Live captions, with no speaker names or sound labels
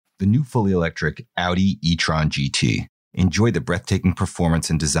the new fully electric Audi e-tron GT. Enjoy the breathtaking performance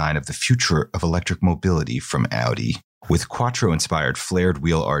and design of the future of electric mobility from Audi. With Quattro-inspired flared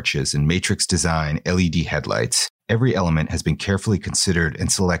wheel arches and Matrix design LED headlights, every element has been carefully considered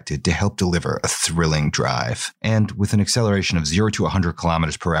and selected to help deliver a thrilling drive. And with an acceleration of 0 to 100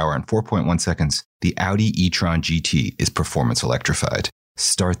 kilometers per hour in 4.1 seconds, the Audi e-tron GT is performance electrified.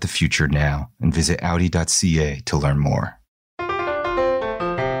 Start the future now and visit Audi.ca to learn more.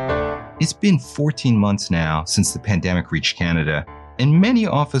 It's been 14 months now since the pandemic reached Canada, and many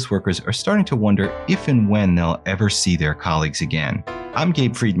office workers are starting to wonder if and when they'll ever see their colleagues again. I'm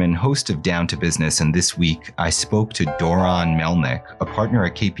Gabe Friedman, host of Down to Business, and this week I spoke to Doron Melnick, a partner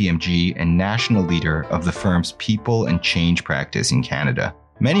at KPMG and national leader of the firm's people and change practice in Canada.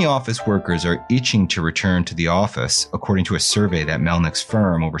 Many office workers are itching to return to the office, according to a survey that Melnick's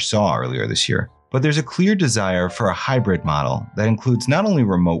firm oversaw earlier this year. But there's a clear desire for a hybrid model that includes not only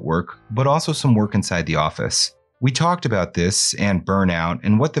remote work, but also some work inside the office. We talked about this and burnout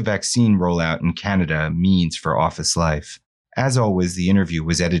and what the vaccine rollout in Canada means for office life. As always, the interview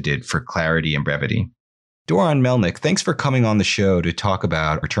was edited for clarity and brevity. Doron Melnick, thanks for coming on the show to talk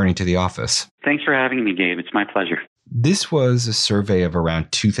about returning to the office. Thanks for having me, Gabe. It's my pleasure. This was a survey of around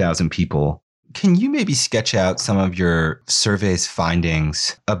 2,000 people. Can you maybe sketch out some of your survey's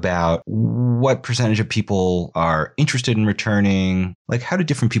findings about what percentage of people are interested in returning? Like, how do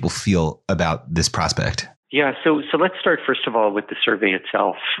different people feel about this prospect? Yeah, so let's start first of all with the survey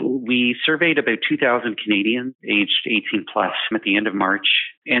itself. We surveyed about 2,000 Canadians aged 18 plus at the end of March.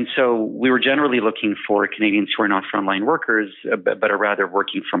 And so we were generally looking for Canadians who are not frontline workers, but are rather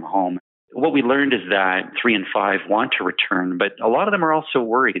working from home. What we learned is that 3 in 5 want to return, but a lot of them are also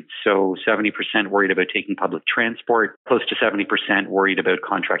worried. So 70% worried about taking public transport, close to 70% worried about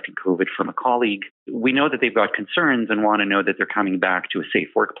contracting COVID from a colleague. We know that they've got concerns and want to know that they're coming back to a safe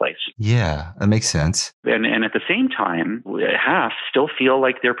workplace. Yeah, that makes sense. And at the same time, half still feel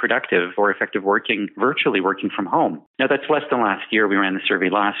like they're productive or effective virtually working from home. Now, that's less than last year. We ran the survey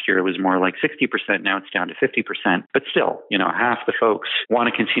last year. It was more like 60%. Now it's down to 50%. But still, half the folks want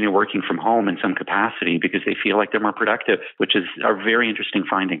to continue working from home in some capacity because they feel like they're more productive, which is a very interesting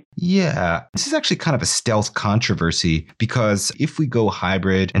finding. Yeah, this is actually kind of a stealth controversy because if we go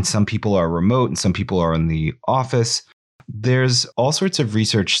hybrid and some people are remote and some people are in the office, there's all sorts of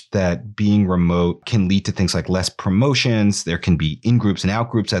research that being remote can lead to things like less promotions. There can be in-groups and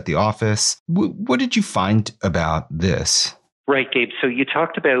out-groups at the office. What did you find about this? Right, Gabe. So you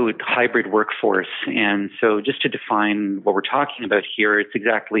talked about hybrid workforce. And so just to define what we're talking about here, it's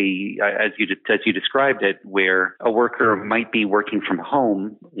exactly as you described it, where a worker might be working from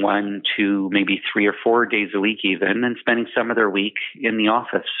home 1 to maybe 3 or 4 days a week even, and spending some of their week in the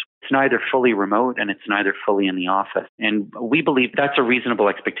office. It's neither fully remote and it's neither fully in the office. And we believe that's a reasonable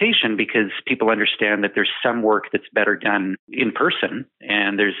expectation because people understand that there's some work that's better done in person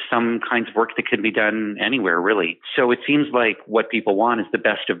and there's some kinds of work that can be done anywhere, really. So it seems like what people want is the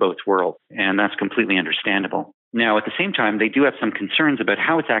best of both worlds, and that's completely understandable. Now, at the same time, they do have some concerns about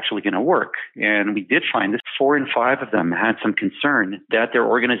how it's actually going to work. And we did find that 4 in 5 of them had some concern that their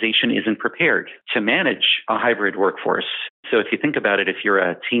organization isn't prepared to manage a hybrid workforce. So if you think about it, if you're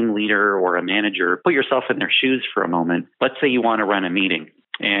a team leader or a manager, put yourself in their shoes for a moment. Let's say you want to run a meeting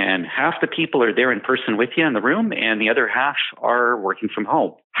and half the people are there in person with you in the room and the other half are working from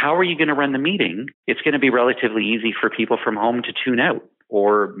home. How are you going to run the meeting? It's going to be relatively easy for people from home to tune out,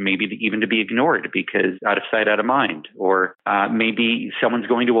 or maybe even to be ignored because out of sight, out of mind. Or maybe someone's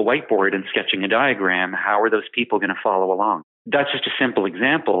going to a whiteboard and sketching a diagram. How are those people going to follow along? That's just a simple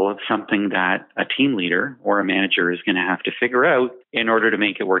example of something that a team leader or a manager is going to have to figure out in order to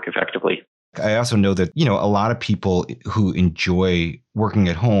make it work effectively. I also know that, a lot of people who enjoy working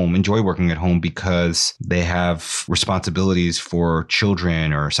at home because they have responsibilities for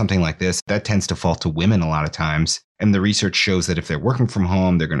children or something like this. That tends to fall to women a lot of times. And the research shows that if they're working from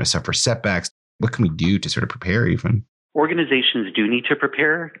home, they're going to suffer setbacks. What can we do to sort of prepare even? Organizations do need to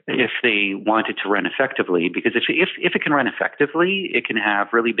prepare if they want it to run effectively, because if it can run effectively, it can have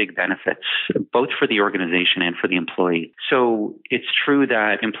really big benefits, both for the organization and for the employee. So it's true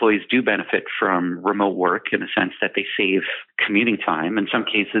that employees do benefit from remote work in the sense that they save commuting time. In some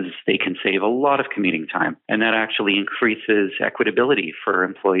cases, they can save a lot of commuting time, and that actually increases equitability for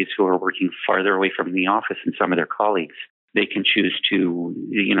employees who are working farther away from the office than some of their colleagues. They can choose to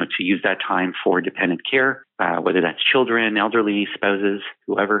use that time for dependent care, whether that's children, elderly, spouses,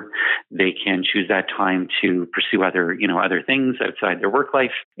 whoever. They can choose that time to pursue other things outside their work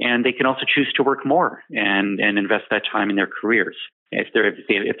life. And they can also choose to work more and invest that time in their careers. If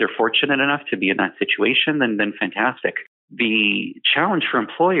they're fortunate enough to be in that situation, then fantastic. The challenge for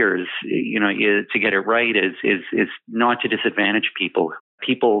employers, is to get it right is not to disadvantage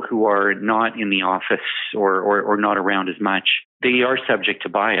people who are not in the office or not around as much. They are subject to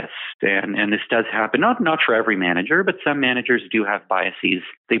bias. And this does happen, not for every manager, but some managers do have biases.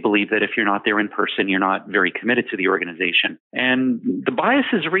 They believe that if you're not there in person, you're not very committed to the organization. And the bias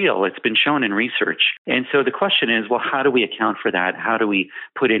is real. It's been shown in research. And so the question is, well, how do we account for that? How do we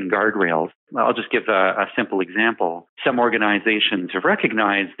put in guardrails? Well, I'll just give a simple example. Some organizations have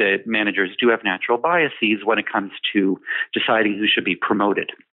recognized that managers do have natural biases when it comes to deciding who should be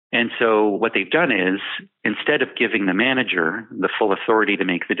promoted. And so what they've done is, instead of giving the manager the full authority to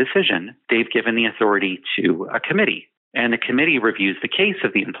make the decision, they've given the authority to a committee. And the committee reviews the case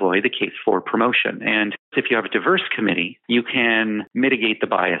of the employee, the case for promotion. And if you have a diverse committee, you can mitigate the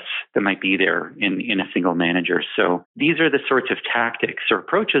bias that might be there in a single manager. So these are the sorts of tactics or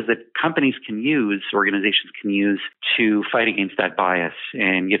approaches that companies can use, organizations can use to fight against that bias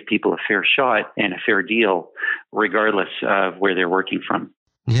and give people a fair shot and a fair deal, regardless of where they're working from.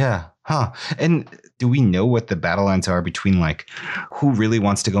 Yeah. Huh. And do we know what the battle lines are between like who really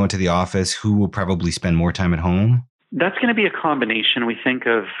wants to go into the office, who will probably spend more time at home? That's going to be a combination. We think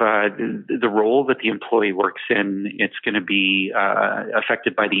of the role that the employee works in. It's going to be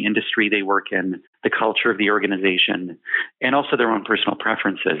affected by the industry they work in, the culture of the organization, and also their own personal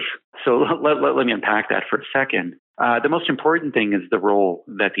preferences. So let me unpack that for a second. The most important thing is the role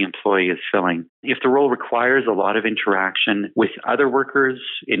that the employee is filling. If the role requires a lot of interaction with other workers,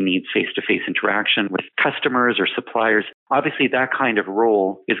 it needs face-to-face interaction with customers or suppliers, obviously that kind of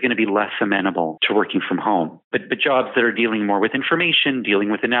role is going to be less amenable to working from home. But jobs that are dealing more with information,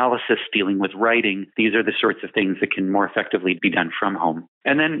 dealing with analysis, dealing with writing, these are the sorts of things that can more effectively be done from home.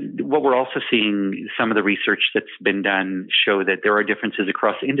 And then what we're also seeing, some of the research that's been done show that there are differences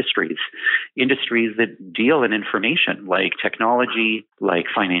across industries. Industries that deal in information, like technology, like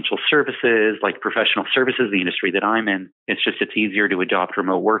financial services, like professional services, the industry that I'm in, it's easier to adopt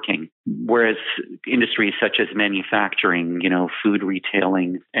remote working. Whereas industries such as manufacturing, food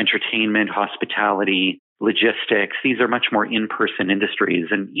retailing, entertainment, hospitality, logistics, these are much more in-person industries.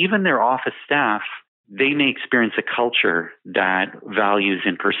 And even their office staff, they may experience a culture that values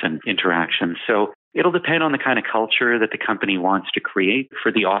in-person interaction. So it'll depend on the kind of culture that the company wants to create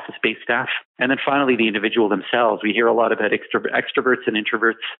for the office-based staff. And then finally, the individual themselves. We hear a lot about extroverts and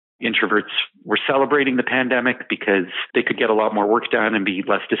introverts. Introverts were celebrating the pandemic because they could get a lot more work done and be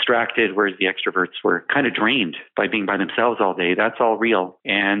less distracted, whereas the extroverts were kind of drained by being by themselves all day. That's all real.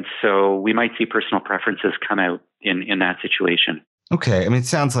 And so we might see personal preferences come out in that situation. Okay. I mean, it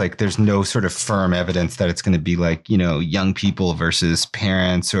sounds like there's no sort of firm evidence that it's going to be like, young people versus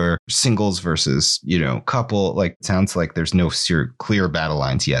parents or singles versus, couple. Like, it sounds like there's no clear battle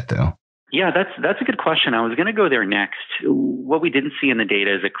lines yet, though. Yeah, that's a good question. I was going to go there next. What we didn't see in the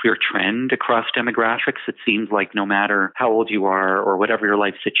data is a clear trend across demographics. It seems like no matter how old you are or whatever your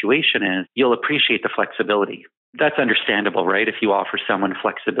life situation is, you'll appreciate the flexibility. That's understandable, right? If you offer someone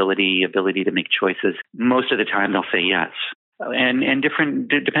flexibility, ability to make choices, most of the time they'll say yes. And different,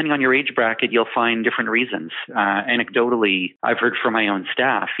 depending on your age bracket, you'll find different reasons. Anecdotally, I've heard from my own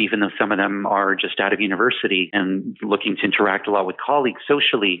staff, even though some of them are just out of university and looking to interact a lot with colleagues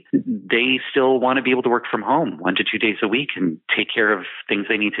socially, they still want to be able to work from home 1 to 2 days a week and take care of things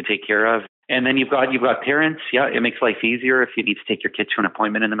they need to take care of. And then you've got parents. Yeah, it makes life easier if you need to take your kid to an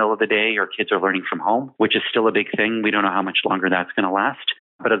appointment in the middle of the day, or kids are learning from home, which is still a big thing. We don't know how much longer that's going to last.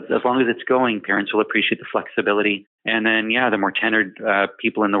 But as long as it's going, parents will appreciate the flexibility. And then, the more tenured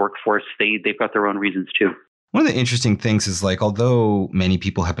people in the workforce, they've got their own reasons too. One of the interesting things is like, although many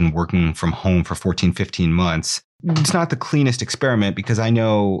people have been working from home for 14, 15 months, it's not the cleanest experiment, because I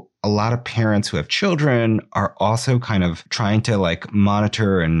know a lot of parents who have children are also kind of trying to like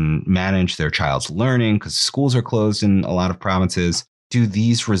monitor and manage their child's learning because schools are closed in a lot of provinces. Do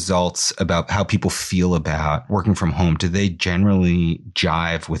these results about how people feel about working from home, do they generally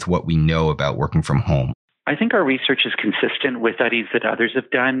jive with what we know about working from home? I think our research is consistent with studies that others have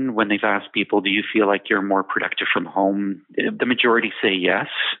done. When they've asked people, do you feel like you're more productive from home? The majority say yes.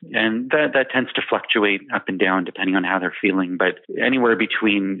 And that tends to fluctuate up and down depending on how they're feeling. But anywhere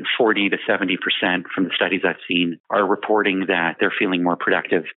between 40 to 70% from the studies I've seen are reporting that they're feeling more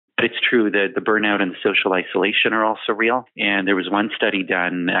productive. But it's true that the burnout and the social isolation are also real. And there was one study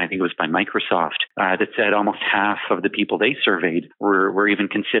done, I think it was by Microsoft, that said almost half of the people they surveyed were even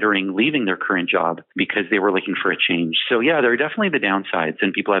considering leaving their current job because they were looking for a change. So yeah, there are definitely the downsides,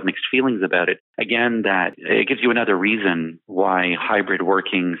 and people have mixed feelings about it. Again, that it gives you another reason why hybrid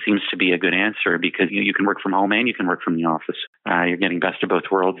working seems to be a good answer, because you can work from home and you can work from the office. You're getting best of both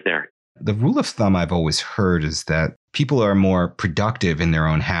worlds there. The rule of thumb I've always heard is that people are more productive in their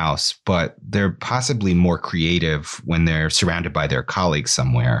own house, but they're possibly more creative when they're surrounded by their colleagues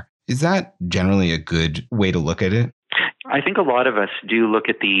somewhere. Is that generally a good way to look at it? I think a lot of us do look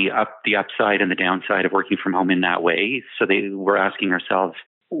at the upside and the downside of working from home in that way. So we're asking ourselves,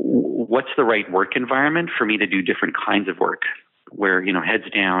 what's the right work environment for me to do different kinds of work? Where, heads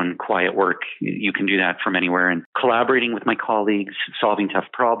down, quiet work, you can do that from anywhere. And collaborating with my colleagues, solving tough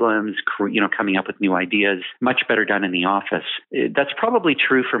problems, coming up with new ideas, much better done in the office. That's probably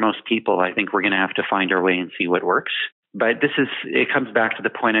true for most people. I think we're going to have to find our way and see what works. But it comes back to the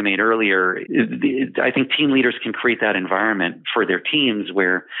point I made earlier. I think team leaders can create that environment for their teams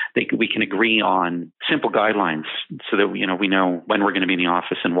where we can agree on simple guidelines so that, we know when we're going to be in the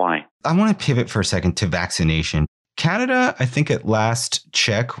office and why. I want to pivot for a second to vaccination. Canada, I think at last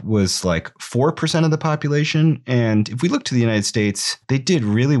check, was like 4% of the population. And if we look to the United States, they did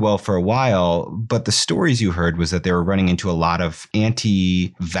really well for a while. But the stories you heard was that they were running into a lot of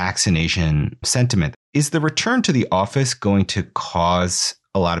anti-vaccination sentiment. Is the return to the office going to cause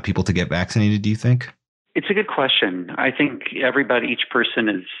a lot of people to get vaccinated, do you think? It's a good question. I think each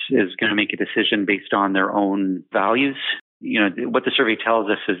person is going to make a decision based on their own values. What the survey tells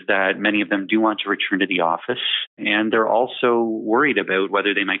us is that many of them do want to return to the office, and they're also worried about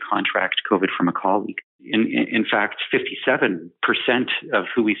whether they might contract COVID from a colleague. In fact, 57% of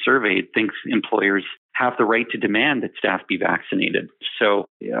who we surveyed thinks employers have the right to demand that staff be vaccinated. So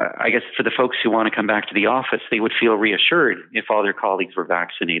I guess for the folks who want to come back to the office, they would feel reassured if all their colleagues were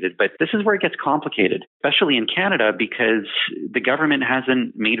vaccinated. But this is where it gets complicated, especially in Canada, because the government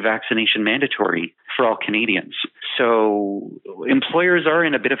hasn't made vaccination mandatory for all Canadians. So employers are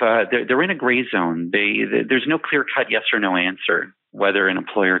in a bit of they're in a gray zone. There's no clear-cut yes or no answer whether an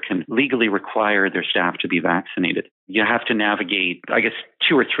employer can legally require their staff to be vaccinated. You have to navigate, I guess,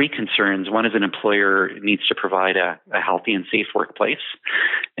 2 or 3 concerns. One is an employer needs to provide a healthy and safe workplace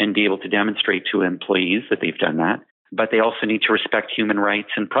and be able to demonstrate to employees that they've done that. But they also need to respect human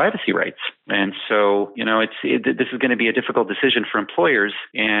rights and privacy rights. And so, this is going to be a difficult decision for employers.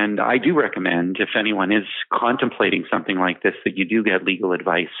 And I do recommend, if anyone is contemplating something like this, that you do get legal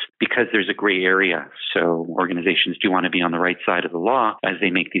advice because there's a gray area. So organizations do want to be on the right side of the law as they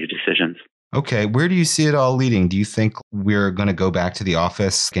make these decisions. Okay. Where do you see it all leading? Do you think we're going to go back to the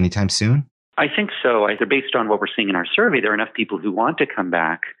office anytime soon? I think so. Based on what we're seeing in our survey, there are enough people who want to come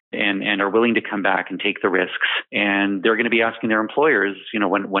back and are willing to come back and take the risks. And they're going to be asking their employers,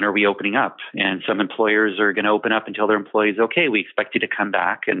 when are we opening up? And some employers are going to open up and tell their employees, okay, we expect you to come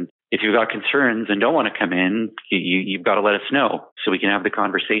back. And if you've got concerns and don't want to come in, you've got to let us know so we can have the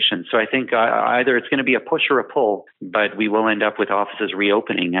conversation. So I think either it's going to be a push or a pull, but we will end up with offices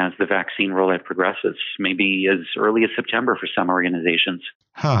reopening as the vaccine rollout progresses, maybe as early as September for some organizations.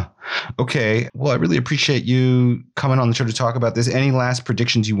 Huh. Okay. Well, I really appreciate you coming on the show to talk about this. Any last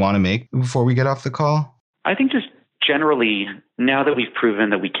predictions you want to make before we get off the call? I think just generally, now that we've proven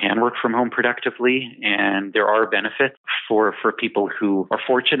that we can work from home productively and there are benefits for people who are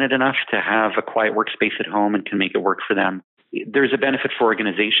fortunate enough to have a quiet workspace at home and can make it work for them, there's a benefit for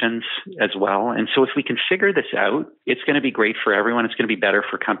organizations as well. And so if we can figure this out, it's going to be great for everyone. It's going to be better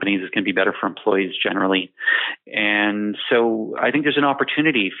for companies. It's going to be better for employees generally. And so I think there's an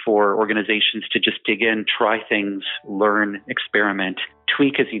opportunity for organizations to just dig in, try things, learn, experiment,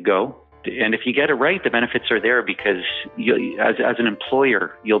 tweak as you go. And if you get it right, the benefits are there because as an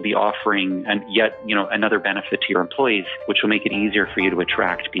employer, you'll be offering another benefit to your employees, which will make it easier for you to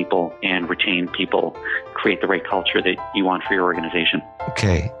attract people and retain people, create the right culture that you want for your organization.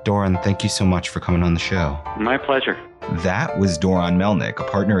 Okay, Doron, thank you so much for coming on the show. My pleasure. That was Doron Melnick, a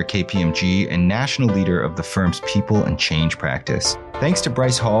partner at KPMG and national leader of the firm's People and Change practice. Thanks to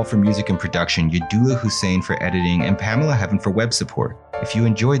Bryce Hall for music and production, Yadula Hussein for editing, and Pamela Heaven for web support. If you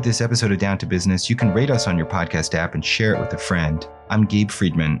enjoyed this episode of Down to Business, you can rate us on your podcast app and share it with a friend. I'm Gabe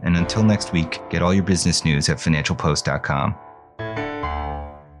Friedman, and until next week, get all your business news at financialpost.com.